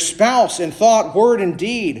faithful to your spouse in thought, word, and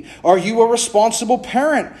deed? Are you a responsible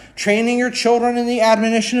parent, training your children in the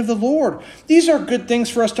admonition of the Lord? These are good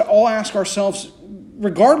things for us to all ask ourselves,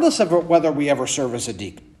 regardless of whether we ever serve as a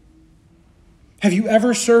deacon. Have you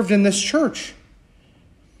ever served in this church?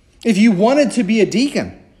 If you wanted to be a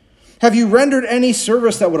deacon, have you rendered any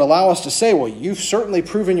service that would allow us to say, well, you've certainly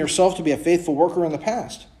proven yourself to be a faithful worker in the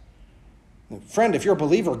past? Friend, if you're a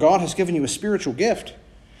believer, God has given you a spiritual gift.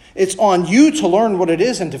 It's on you to learn what it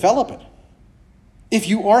is and develop it. If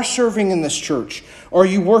you are serving in this church, are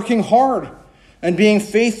you working hard and being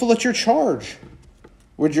faithful at your charge?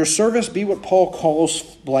 Would your service be what Paul calls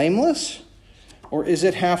blameless? Or is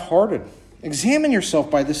it half-hearted? Examine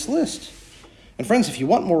yourself by this list. And friends, if you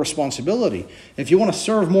want more responsibility, if you want to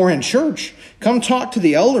serve more in church, come talk to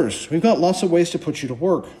the elders. We've got lots of ways to put you to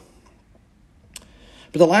work.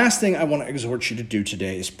 But the last thing I want to exhort you to do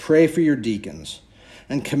today is pray for your deacons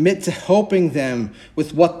and commit to helping them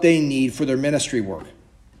with what they need for their ministry work.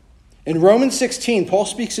 In Romans 16, Paul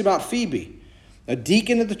speaks about Phoebe, a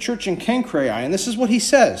deacon at the church in Cenchreae, and this is what he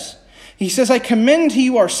says. He says, I commend to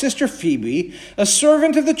you our sister Phoebe, a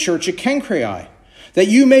servant of the church at Cenchreae, that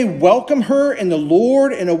you may welcome her in the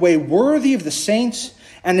Lord in a way worthy of the saints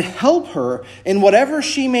and help her in whatever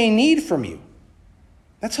she may need from you.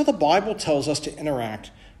 That's how the Bible tells us to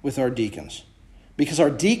interact with our deacons. Because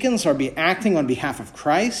our deacons are acting on behalf of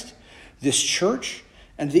Christ, this church,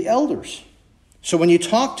 and the elders. So when you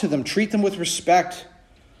talk to them, treat them with respect.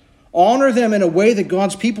 Honor them in a way that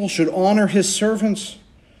God's people should honor his servants.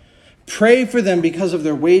 Pray for them because of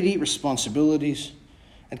their weighty responsibilities.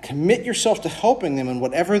 And commit yourself to helping them in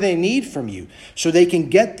whatever they need from you so they can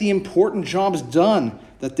get the important jobs done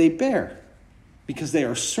that they bear. Because they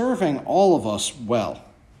are serving all of us well.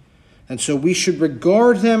 And so we should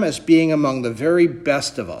regard them as being among the very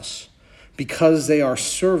best of us because they are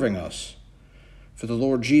serving us. For the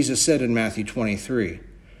Lord Jesus said in Matthew 23,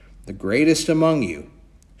 the greatest among you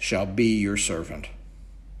shall be your servant.